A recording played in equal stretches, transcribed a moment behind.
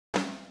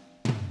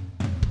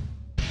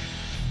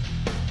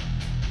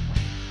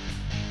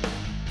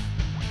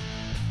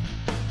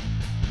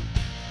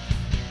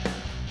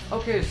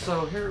Okay,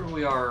 so here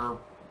we are,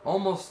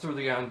 almost through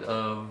the end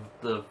of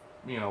the,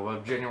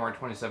 of January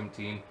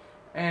 2017,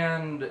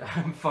 and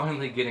I'm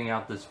finally getting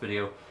out this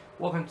video.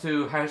 Welcome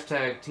to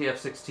hashtag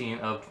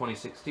TF16 of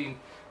 2016.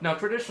 Now,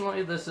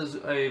 traditionally, this is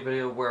a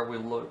video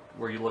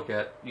where you look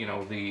at,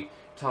 the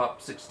top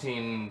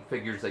 16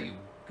 figures that you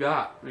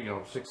got,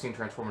 16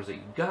 Transformers that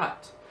you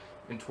got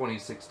in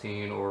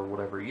 2016 or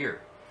whatever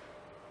year.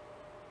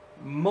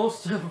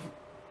 Most of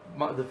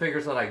the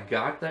figures that I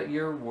got that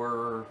year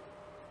were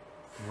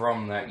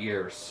from that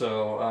year,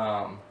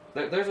 so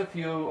there's a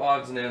few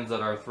odds and ends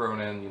that are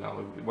thrown in,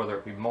 whether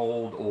it be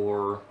mold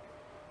or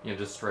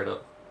just straight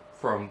up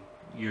from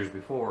years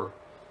before.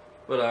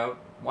 But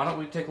why don't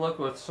we take a look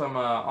with some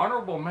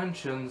honorable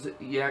mentions?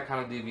 Yeah, it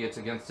kind of deviates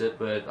against it,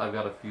 but I've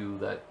got a few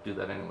that do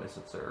that anyway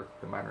since they're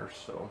combiners.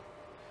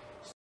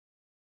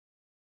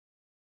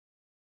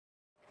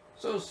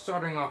 So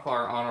starting off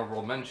our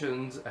honorable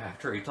mentions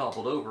after he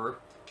toppled over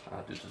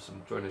due to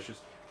some joint issues,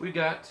 we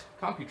got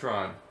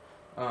Computron.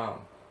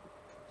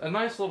 A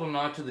nice little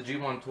nod to the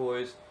G1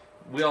 toys.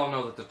 We all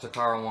know that the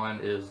Takara one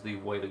is the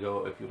way to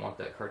go if you want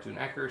that cartoon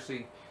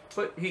accuracy,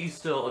 but he's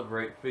still a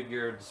great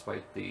figure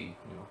despite the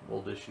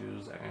mold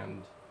issues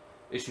and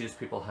issues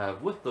people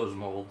have with those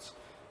molds.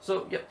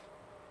 So yep,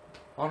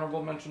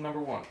 honorable mention number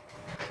 1.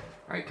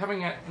 Alright,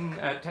 coming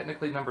at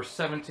technically number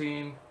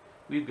 17,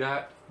 we've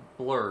got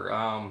Blur.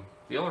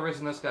 The only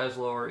reason this guy's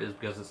lower is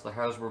because it's the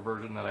Hasbro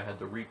version that I had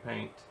to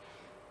repaint.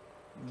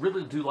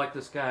 Really do like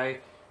this guy.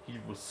 He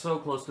was so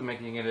close to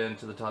making it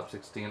into the top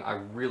 16.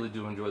 I really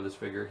do enjoy this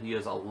figure. He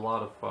is a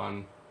lot of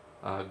fun.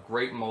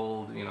 Great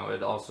mold.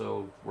 It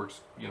also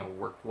works.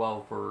 Worked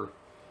well for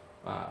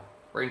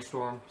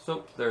Brainstorm.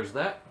 So there's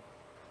that.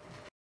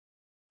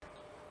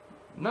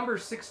 Number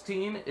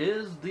 16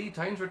 is the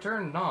Titans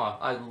Return Gnaw.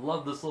 I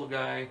love this little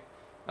guy.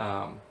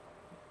 A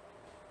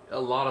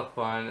lot of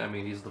fun. I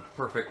mean, he's the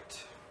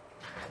perfect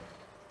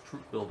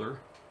troop builder.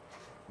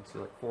 You can see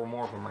like 4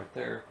 more of them right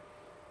there.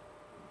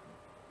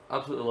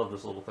 Absolutely love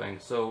this little thing.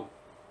 So,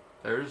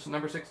 there's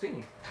number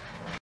 16.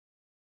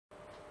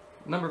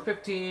 Number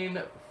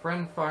 15,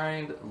 Friend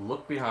Find,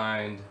 Look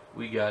Behind.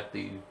 We got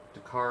the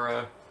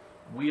Takara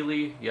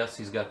Wheelie. Yes,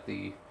 he's got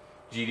the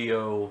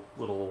GDO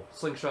little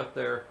slingshot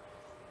there.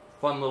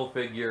 Fun little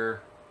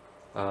figure.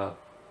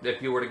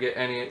 If you were to get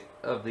any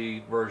of the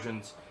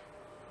versions,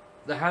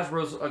 the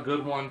Hasbro's a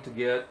good one to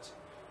get,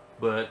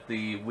 but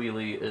the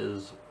Wheelie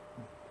is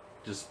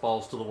just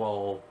balls to the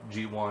wall,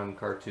 G1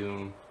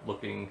 cartoon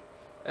looking.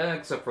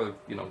 Except for,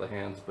 the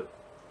hands, but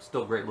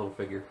still great little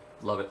figure.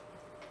 Love it.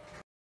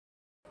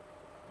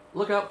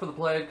 Look out for the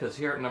Plague, because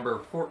here at number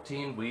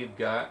 14, we've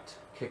got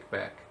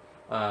Kickback.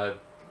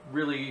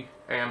 Really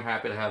am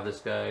happy to have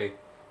this guy.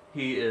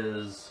 He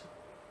is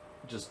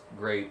just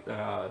great.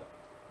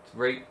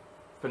 Great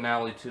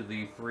finale to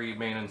the 3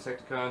 main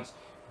Insecticons.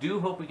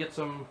 Do hope we get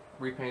some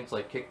repaints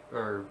like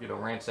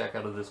Ransack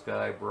out of this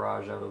guy,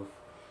 Barrage out of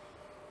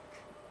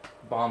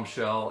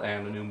Bombshell,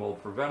 and a new mold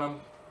for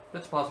Venom.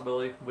 That's a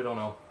possibility. We don't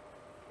know.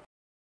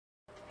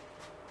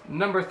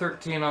 Number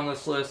 13 on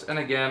this list, and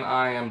again,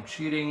 I am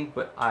cheating,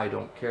 but I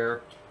don't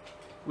care.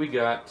 We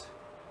got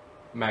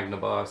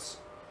Magnaboss.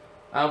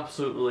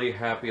 Absolutely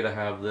happy to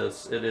have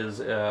this. It is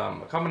a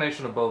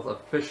combination of both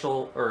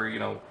official, or,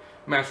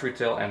 mass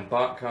retail and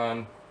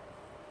BotCon,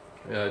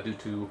 due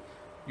to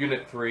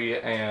Unit 3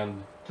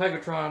 and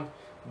Tigatron.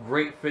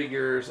 Great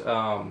figures.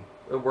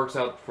 It works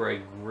out for a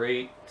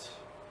great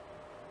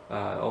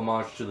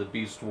homage to the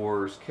Beast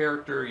Wars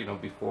character,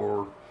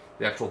 before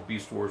the actual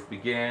Beast Wars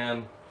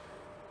began.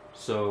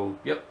 So,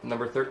 yep,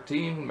 number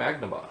 13,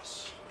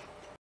 Magnaboss.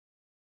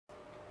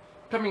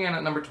 Coming in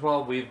at number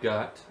 12, we've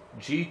got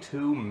G2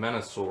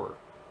 Menasor.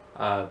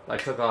 I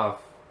took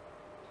off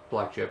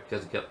Blackjack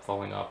because it kept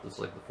falling off. This is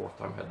like the 4th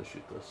time I had to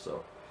shoot this,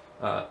 so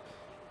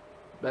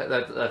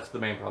that's the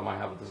main problem I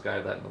have with this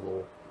guy, that and the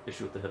little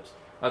issue with the hips.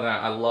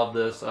 I love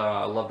this.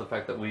 I love the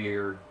fact that we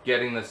are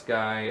getting this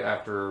guy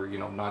after,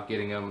 not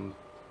getting him,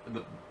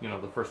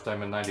 the first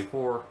time in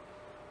 '94.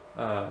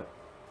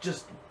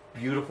 Just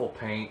beautiful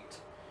paint.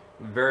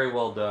 Very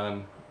well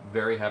done.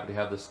 Very happy to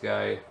have this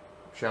guy.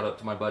 Shout out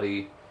to my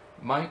buddy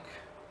Mike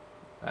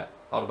at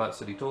Autobot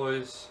City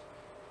Toys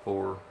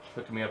for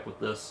hooking me up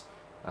with this.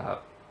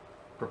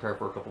 Prepare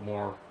for a couple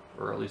more,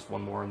 or at least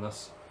one more in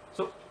this.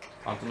 So,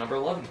 on to number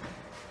 11.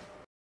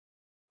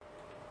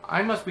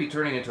 I must be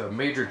turning into a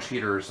major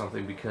cheater or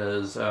something,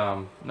 because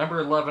number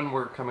 11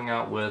 we're coming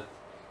out with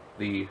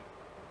the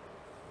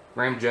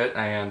Ramjet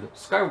and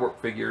Skywarp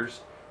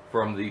figures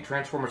from the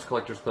Transformers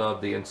Collectors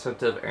Club, the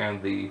Incentive,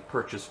 and the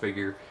Purchase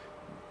figure.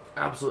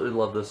 Absolutely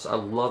love this. I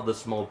love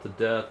this mold to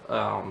death.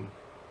 I'm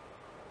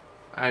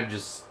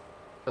just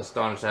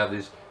astonished to have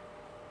these.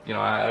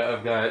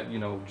 I've got,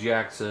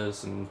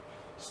 G-Axis and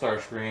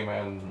Starscream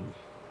and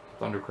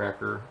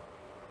Thundercracker.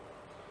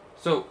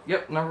 So,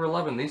 yep, number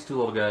 11, these 2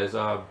 little guys.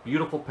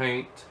 Beautiful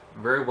paint,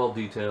 very well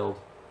detailed.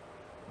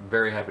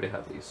 Very happy to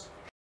have these.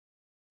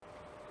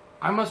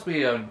 I must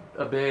be a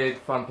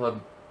big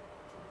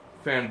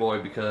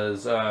fanboy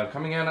because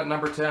coming in at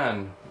number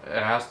 10,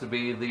 it has to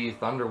be the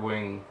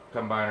Thunderwing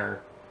Combiner.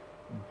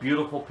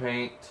 Beautiful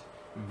paint,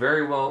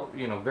 very well,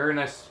 very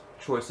nice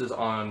choices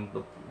on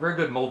the, very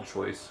good mold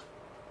choice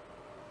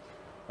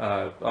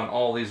on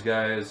all these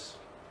guys.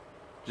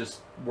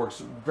 Just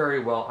works very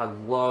well. I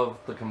love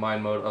the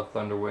combined mode of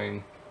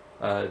Thunderwing.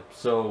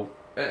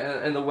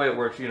 And the way it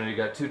works, you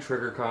got 2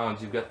 trigger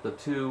cons, you've got the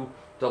 2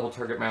 double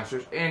target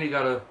masters, and you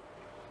got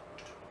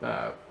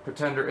a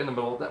pretender in the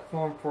middle that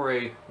form for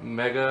a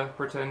mega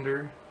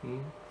pretender.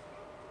 And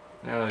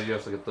you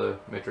also get the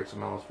Matrix of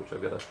Malice, which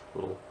I've got a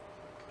little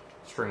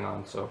string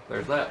on, so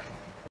there's that.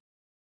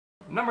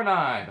 Number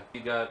 9,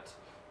 you got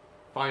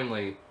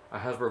finally a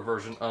Hasbro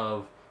version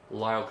of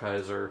Lyle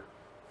Kaiser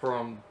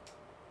from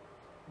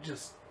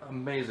just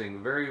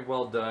amazing, very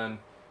well done.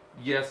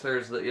 Yes,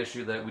 there's the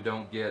issue that we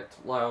don't get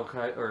Lyle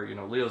Kaiser, or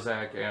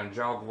Leozak and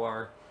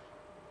Jaguar,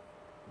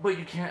 but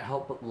you can't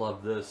help but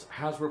love this.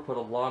 Hasbro put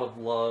a lot of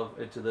love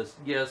into this.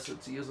 Yes,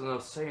 it's using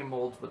those same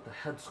molds, but the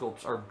head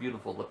sculpts are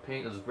beautiful. The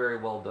paint is very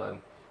well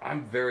done.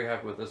 I'm very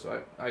happy with this.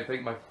 I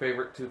think my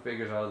favorite 2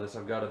 figures out of this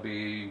have got to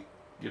be,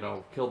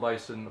 Kill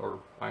Bison or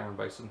Iron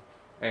Bison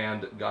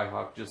and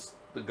Guy-Hawk. Just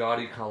the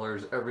gaudy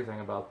colors, everything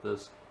about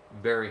this.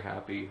 Very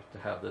happy to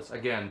have this.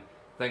 Again,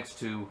 thanks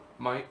to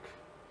Mike,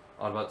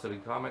 Autobot City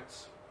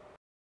Comics.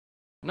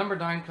 Number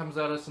 9 comes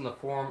at us in the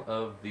form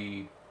of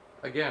the,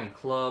 again,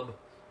 Club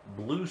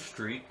Blue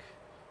Streak,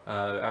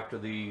 after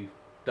the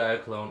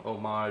Diaclone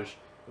homage.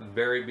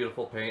 Very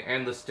beautiful paint,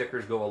 and the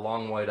stickers go a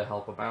long way to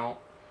help them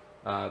out.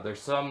 There's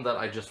some that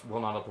I just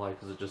will not apply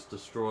because it just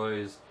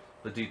destroys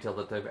the detail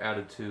that they've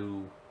added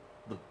to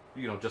the,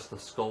 just the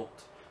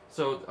sculpt.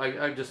 So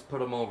I just put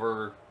them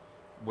over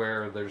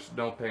where there's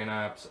no paint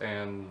apps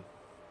and,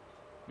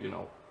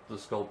 the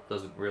sculpt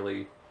doesn't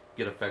really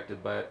get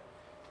affected by it.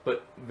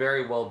 But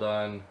very well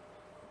done.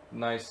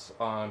 Nice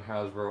on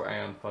Hasbro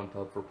and Fun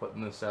Pub for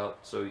putting this out.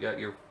 So you got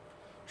your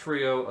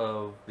trio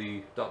of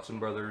the Dotson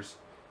brothers.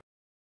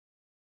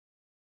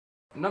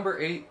 Number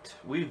 8,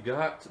 we've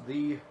got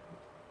the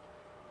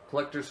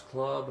Collectors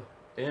Club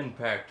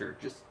Impactor.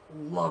 Just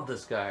love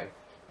this guy.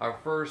 Our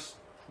first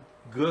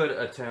good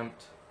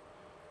attempt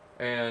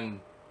and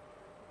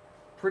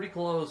pretty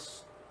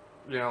close,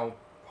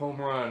 home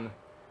run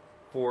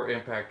for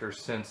Impactor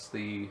since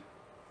the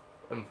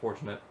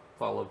unfortunate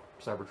fall of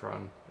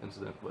Cybertron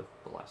incident with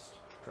the last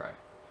try.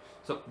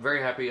 So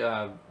very happy.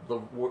 The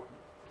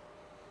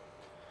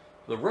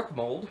Rook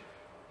mold,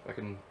 if I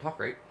can talk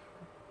right,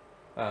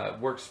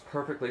 works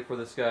perfectly for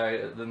this guy.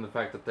 Then the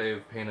fact that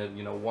they've painted,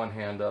 one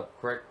hand up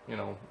correct,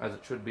 as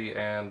it should be,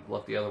 and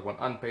left the other one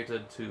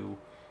unpainted to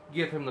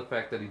give him the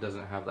fact that he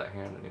doesn't have that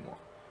hand anymore.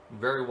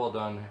 Very well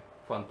done,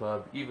 Fun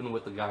Pub. Even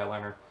with the guy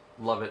liner,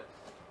 love it.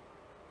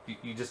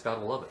 You just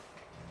gotta love it.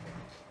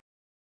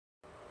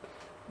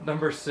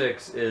 Number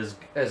 6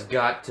 has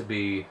got to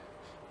be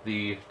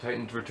the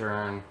Titans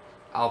Return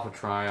Alpha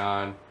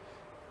Trion.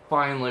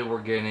 Finally,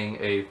 we're getting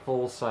a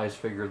full-size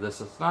figure of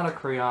this. It's not a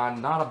crayon,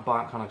 not a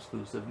BotCon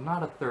exclusive,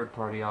 not a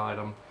third-party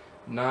item,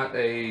 not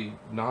a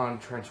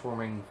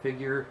non-transforming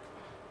figure.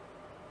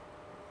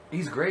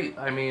 He's great.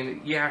 I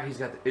mean, yeah, he's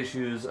got the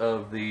issues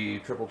of the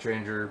triple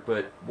changer,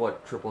 but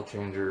what triple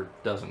changer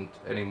doesn't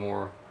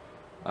anymore?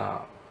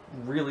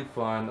 Really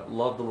fun.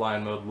 Love the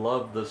line mode.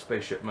 Love the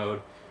spaceship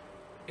mode.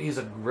 He's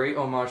a great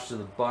homage to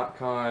the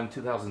BotCon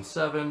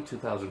 2007,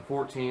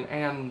 2014,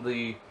 and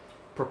the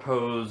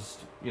proposed,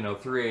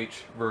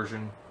 3H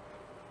version.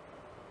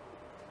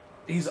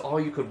 He's all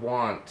you could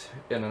want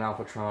in an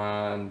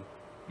Alphatron,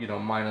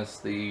 minus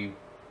the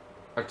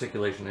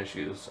articulation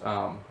issues.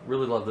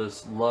 Really love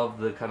this. Love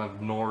the kind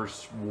of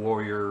Norse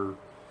warrior.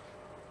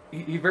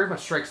 He very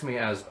much strikes me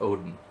as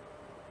Odin.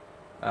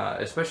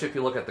 Especially if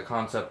you look at the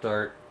concept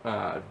art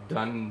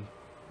done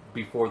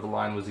before the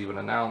line was even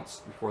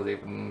announced, before they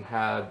even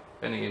had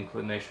any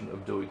inclination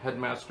of doing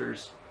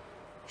Headmasters.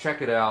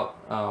 Check it out.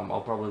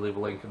 I'll probably leave a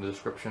link in the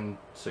description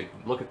so you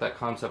can look at that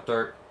concept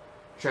art.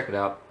 Check it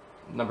out.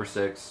 Number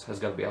 6 has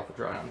got to be Alpha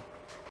Trion.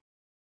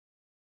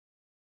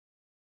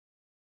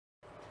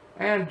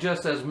 And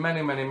just as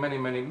many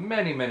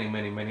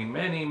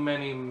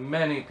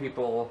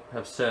people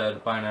have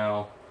said by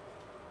now,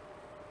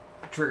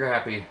 Trigger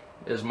Happy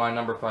is my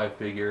number 5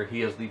 figure.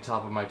 He is the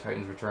top of my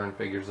Titans Return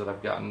figures that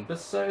I've gotten,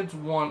 besides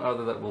one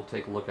other that we'll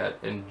take a look at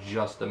in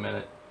just a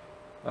minute.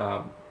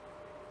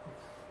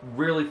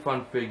 Really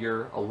fun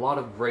figure. A lot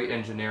of great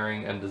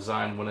engineering and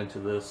design went into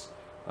this.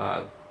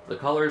 The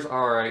colors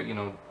are alright,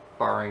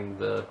 barring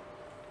the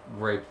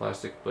gray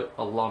plastic, but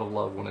a lot of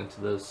love went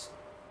into this.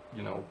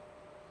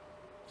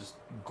 Just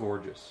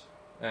gorgeous.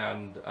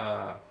 And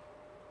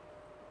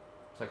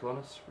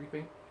Cyclonus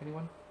repaint,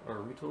 anyone? Or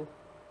retool,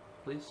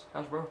 please?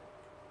 Hasbro?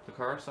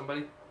 Takara,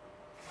 somebody?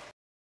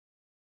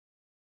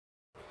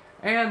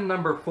 And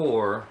number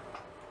 4,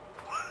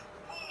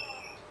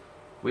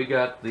 we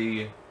got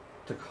the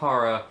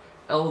Takara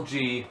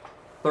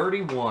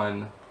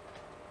LG31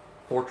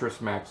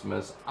 Fortress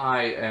Maximus.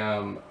 I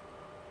am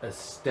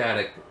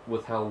ecstatic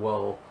with how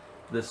well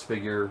this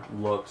figure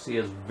looks. He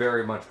is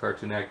very much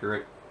cartoon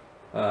accurate.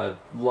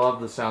 Love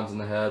the sounds in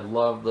the head.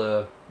 Love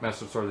the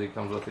Master Sword that he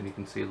comes with, and you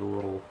can see the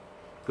little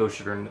Ghost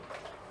Shooter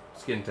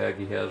skin tag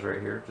he has right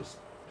here, just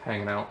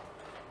hanging out.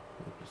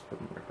 Just put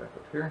him right back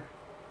up here.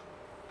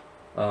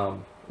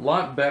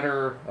 Lot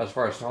better as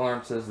far as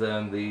tolerances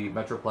than the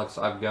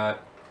Metroplex I've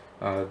got.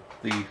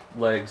 The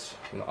legs,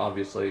 you know,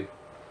 obviously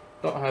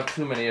don't have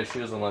too many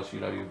issues unless, you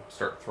know, you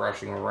start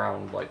thrashing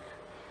around like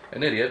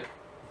an idiot.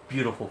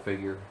 Beautiful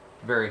figure.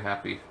 Very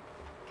happy.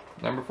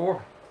 Number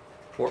 4,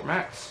 Fort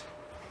Max.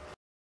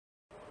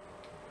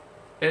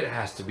 It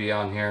has to be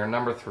on here.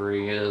 Number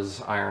 3 is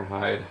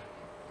Ironhide.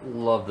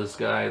 Love this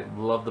guy.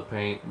 Love the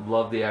paint.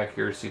 Love the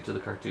accuracy to the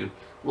cartoon.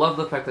 Love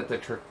the fact that they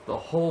took the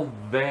whole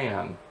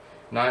van,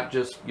 not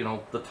just, you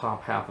know, the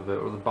top half of it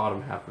or the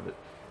bottom half of it.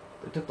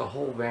 They took the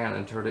whole van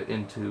and turned it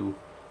into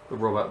the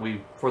robot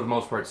we, for the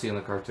most part, see in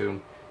the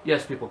cartoon.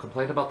 Yes, people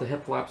complain about the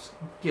hip flaps.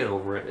 Get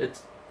over it.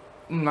 It's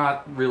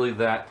not really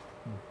that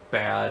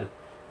bad.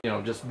 You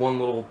know, just one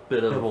little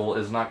bit of hole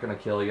is not going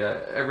to kill you.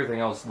 Everything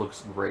else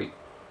looks great.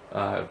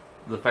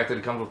 The fact that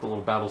it comes with a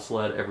little battle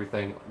sled,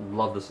 everything.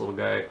 Love this little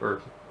guy,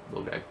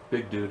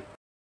 big dude.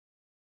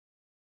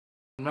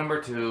 Number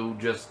 2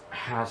 just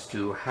has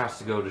to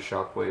go to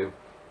Shockwave.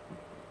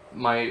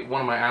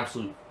 One of my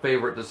absolute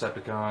favorite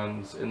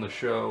Decepticons in the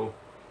show,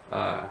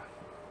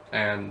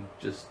 and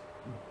just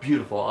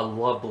beautiful. I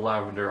love the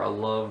lavender. I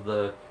love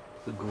the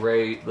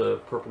gray, the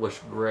purplish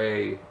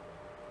gray.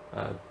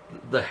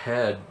 The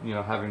head, you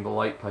know, having the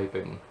light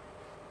piping,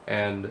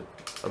 and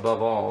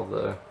above all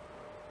the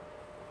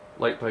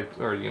light pipe,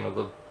 or you know,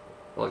 the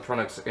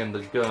electronics in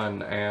the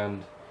gun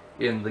and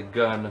in the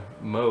gun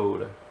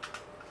mode.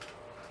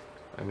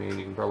 I mean,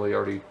 you can probably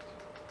already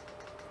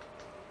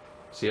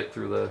see it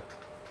through the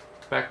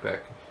backpack.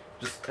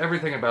 Just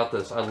everything about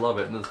this, I love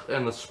it.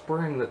 And the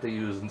spring that they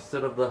use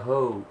instead of the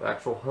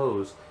actual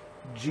hose,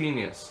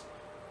 genius.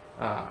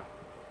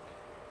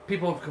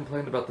 People have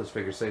complained about this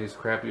figure, say he's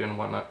crappy and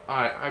whatnot.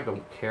 I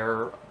don't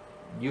care.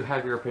 You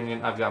have your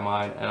opinion, I've got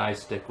mine, and I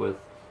stick with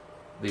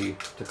the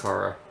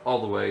Takara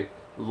all the way.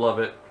 Love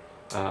it.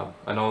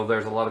 I know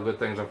there's a lot of good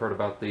things I've heard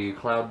about the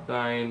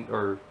Cloud9,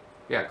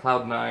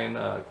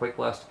 Quake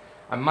Blast.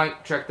 I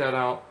might check that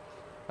out,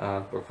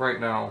 but for right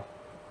now,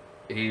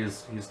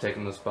 he's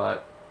taking the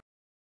spot.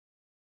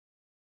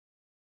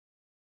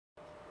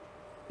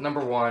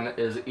 Number 1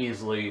 is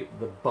easily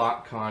the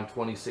BotCon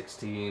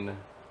 2016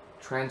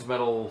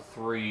 Transmetal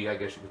 3, I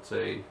guess you could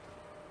say,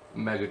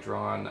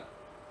 Megatron.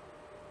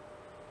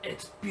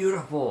 It's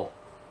beautiful.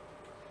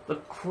 The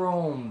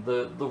chrome,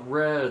 the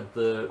red,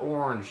 the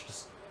orange,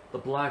 just the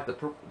black, the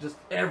purple, just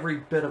every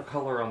bit of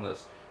color on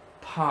this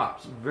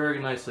pops very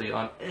nicely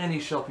on any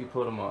shelf you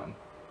put them on.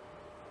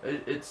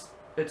 It's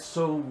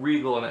so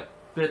regal and it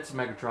fits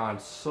Megatron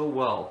so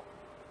well.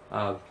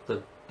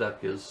 The deck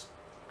is,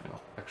 you know,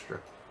 extra.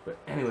 But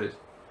anyways,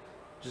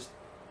 just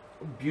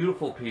a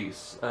beautiful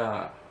piece.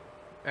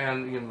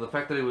 And you know, the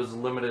fact that it was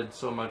limited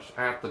so much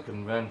at the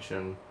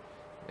convention,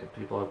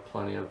 people have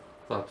plenty of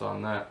thoughts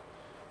on that.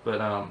 But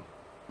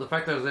the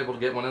fact that I was able to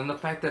get one, and the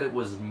fact that it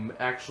was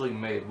actually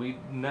made, we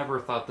never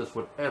thought this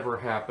would ever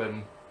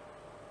happen.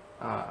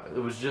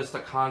 It was just a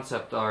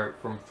concept art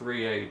from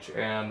 3H,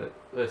 and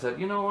they said,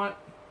 you know what?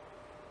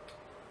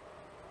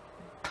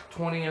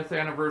 20th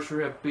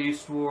anniversary of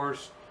Beast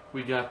Wars.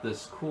 We got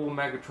this cool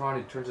Megatron.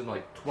 He turns into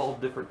like 12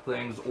 different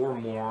things or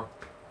more.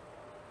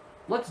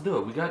 Let's do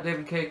it. We got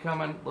David K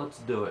coming. Let's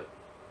do it.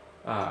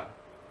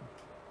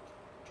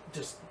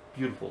 Just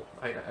beautiful.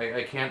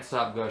 I can't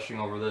stop gushing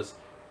over this,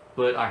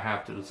 but I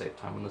have to save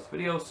time in this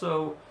video.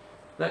 So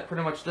that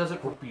pretty much does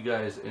it. Hope you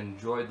guys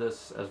enjoyed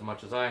this as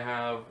much as I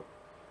have.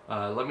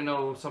 Let me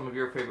know some of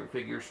your favorite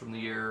figures from the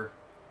year,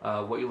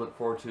 what you look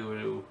forward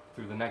to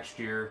through the next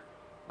year.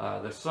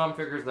 There's some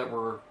figures that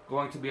were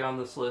going to be on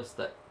this list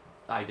that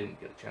I didn't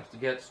get a chance to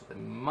get, so they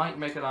might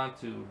make it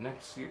onto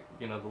next year,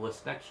 you know, the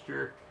list next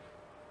year.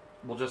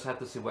 We'll just have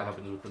to see what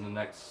happens within the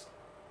next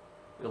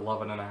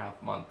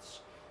 11.5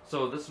 months.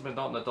 So this has been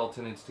Dalton at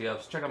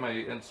DaltiniansTfs. Check out my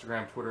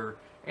Instagram, Twitter,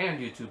 and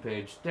YouTube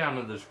page down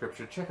in the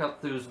description. Check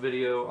out Thew's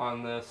video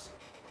on this.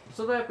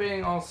 So that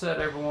being all said,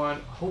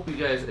 everyone, hope you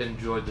guys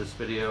enjoyed this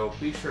video.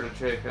 Be sure to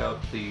check out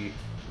the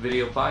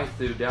video by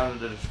Thew down in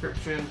the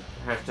description.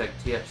 Hashtag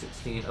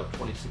TF16 of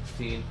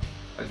 2016.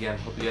 Again,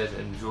 hope you guys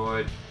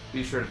enjoyed.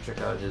 Be sure to check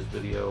out his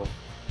video.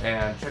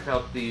 And check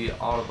out the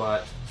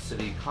Autobot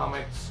City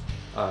Comics.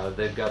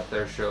 They've got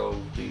their show,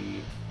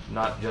 the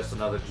Not Just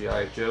Another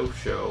G.I. Joe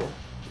show,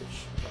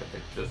 which I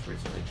think just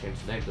recently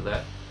changed the name to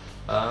that.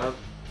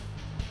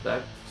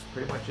 That's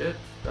pretty much it.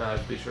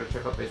 Be sure to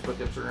check out Facebook,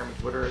 Instagram, and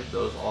Twitter.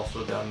 Those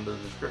also down in the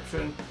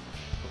description.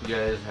 Hope you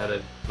guys had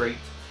a great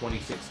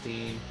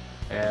 2016,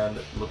 and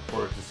look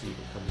forward to see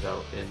what comes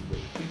out in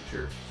the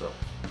future. So,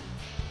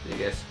 see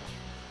you guys.